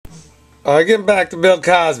All right, getting back to Bill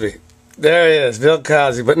Cosby. There he is, Bill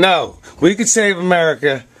Cosby. But no, we could save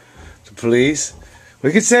America, the police.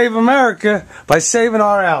 We could save America by saving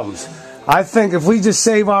our albums. I think if we just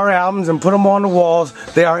save our albums and put them on the walls,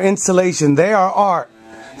 they are insulation. They are art.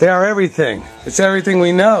 They are everything. It's everything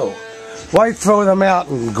we know. Why throw them out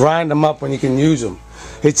and grind them up when you can use them?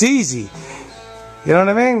 It's easy. You know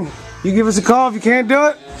what I mean? You give us a call if you can't do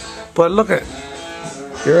it. But look at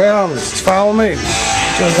your albums. Just follow me.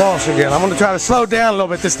 Joe Walsh again. I'm going to try to slow down a little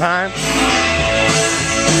bit this time. This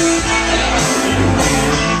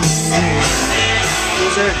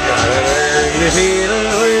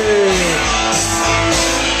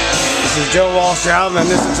is Joe Walsh album, and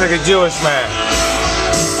this looks like a Jewish man.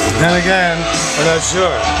 Then again, we're not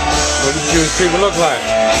sure what the Jewish people look like.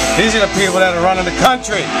 These are the people that are running the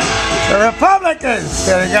country. The Republicans.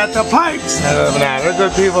 They got the pipes. They're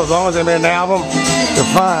good people. As long as they made an album, they're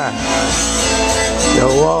fine.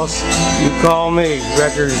 Joe Walsh, you call me.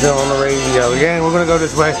 Records on the radio. Again, we're going to go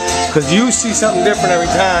this way because you see something different every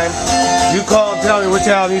time. You call and tell me which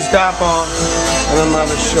album you stop on, and I'm not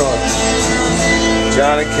sure.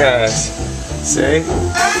 Johnny Cash. See?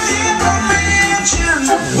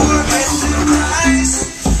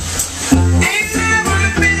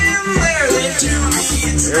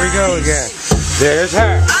 Here we go again. There's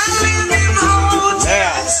her.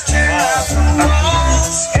 Yeah.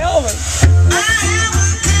 Elvis.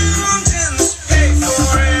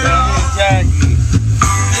 Jackie.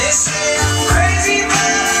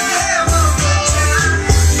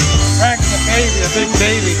 Frank the baby, the big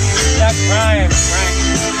baby. Stop crying, Frank.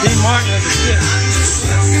 Dean Martin is a kid.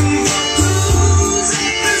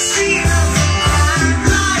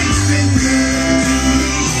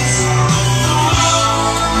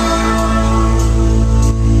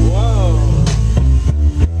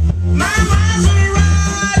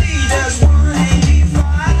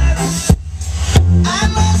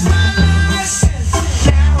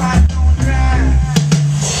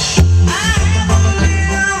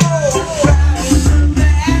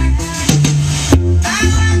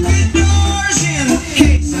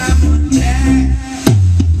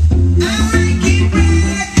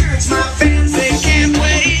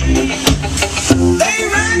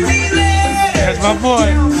 My boy,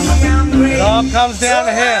 it all comes down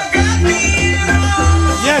to him.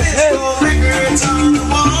 Yes, hey.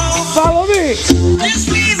 Follow me. Just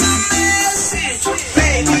leave a message,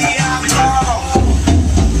 baby, I'm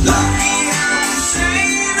lucky I'm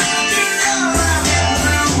saying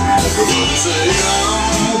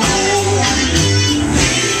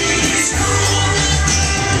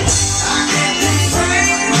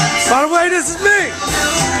by the way, this is me.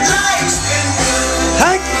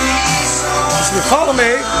 Hank. Follow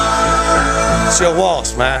me. It's Joe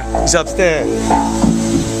Walsh, man. He's upstairs.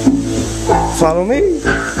 Follow me.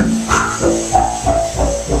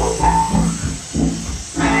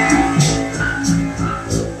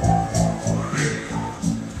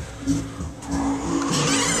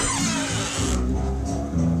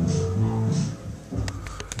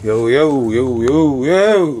 Yo, yo, yo, yo,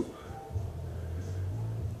 yo.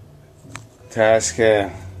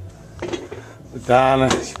 Tascam. Madonna,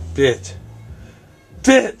 bitch.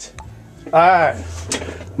 Alright.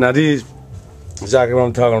 Now these, exactly what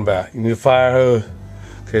I'm talking about. You need a fire hose in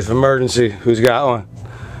case of emergency. Who's got one?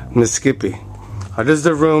 Mississippi. This is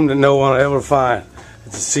the room that no one will ever find.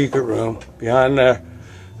 It's a secret room. Behind there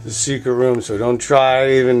is a secret room, so don't try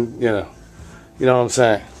even, you know what I'm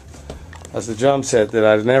saying. That's the drum set that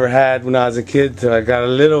I never had when I was a kid till I got a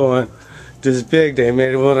little one this big. They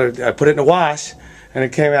made it, I put it in the wash and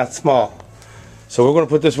it came out small. So we're going to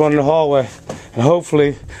put this one in the hallway, and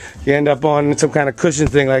hopefully you end up on some kind of cushion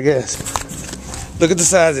thing like this. Look at the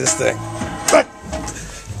size of this thing. Look!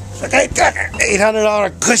 It's like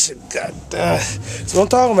 $800 cushion. God, that's what I'm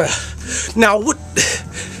talking about. Now, what?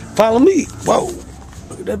 Follow me. Whoa.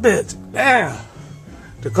 Look at that bitch. Damn.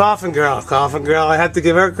 The Coffin Girl. Coffin Girl, I have to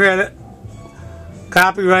give her credit.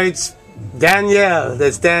 Copyrights Danielle.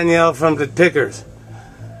 That's Danielle from the Pickers.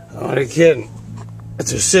 I'm only kidding.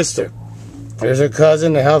 It's her sister. There's her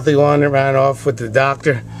cousin, the healthy one that ran off with the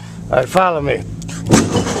doctor. All right, follow me.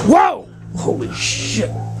 Whoa! Holy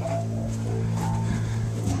shit.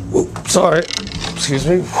 Whoa, sorry. Excuse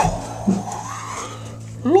me.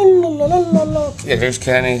 Yeah, here's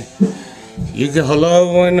Kenny. You can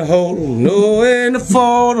hello when to hold 'em, know when to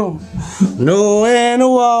fold 'em, know when to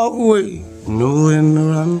walk away, know when to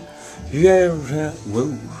run. Yeah,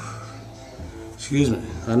 whoa. Excuse me,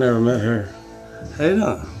 I never met her. How you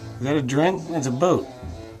doing? Is that a drink? It's a boat.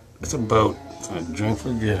 It's a boat. It's not a drink,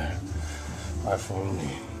 forget her. All right, follow me.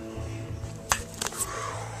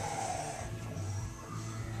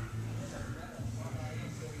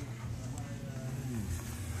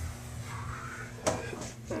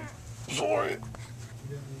 for you.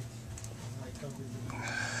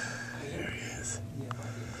 There he is.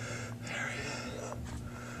 There he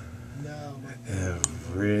is.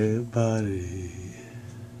 Everybody,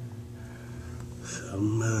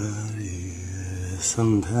 somebody,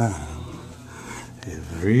 sometime.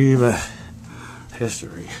 Everybody.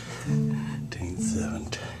 History.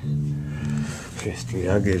 1870. History.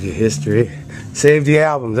 I'll give you history. Save the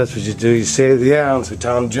albums. That's what you do. You save the albums so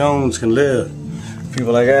Tom Jones can live.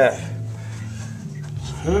 People like that.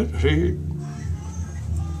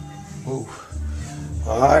 Whoa.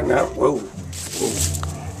 All right now. Whoa.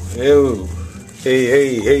 Whoa.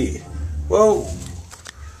 Hey. Whoa.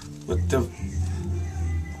 What the?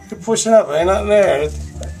 You're pushing up. Ain't nothing there.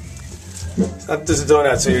 Stop just doing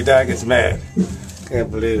that so your dad gets mad.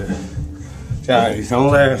 Can't believe it. Johnny,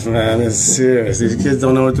 don't laugh, man. This is serious. These kids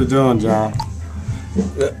don't know what they're doing, John.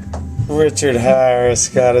 Richard Harris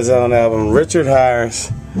got his own album. Richard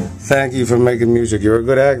Harris, thank you for making music. You're a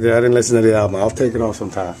good actor. I didn't listen to the album. I'll take it off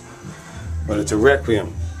sometime. But it's a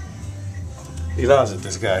requiem. He loves it,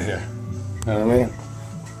 this guy here. You know what I mean?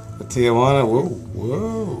 The Tijuana.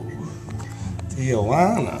 Whoa.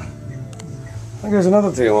 Tijuana. I think there's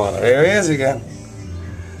another Tijuana. There he is again.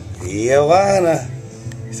 Tijuana.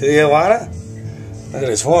 Tijuana? Look at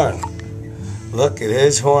his horn. Look at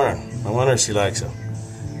his horn. No wonder she likes him.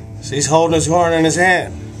 She's holding his horn in his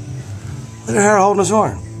hand. Look at her holding his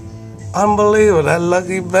horn. Unbelievable. That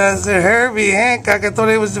lucky bastard Herbie Hancock. I thought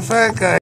he was the fat guy.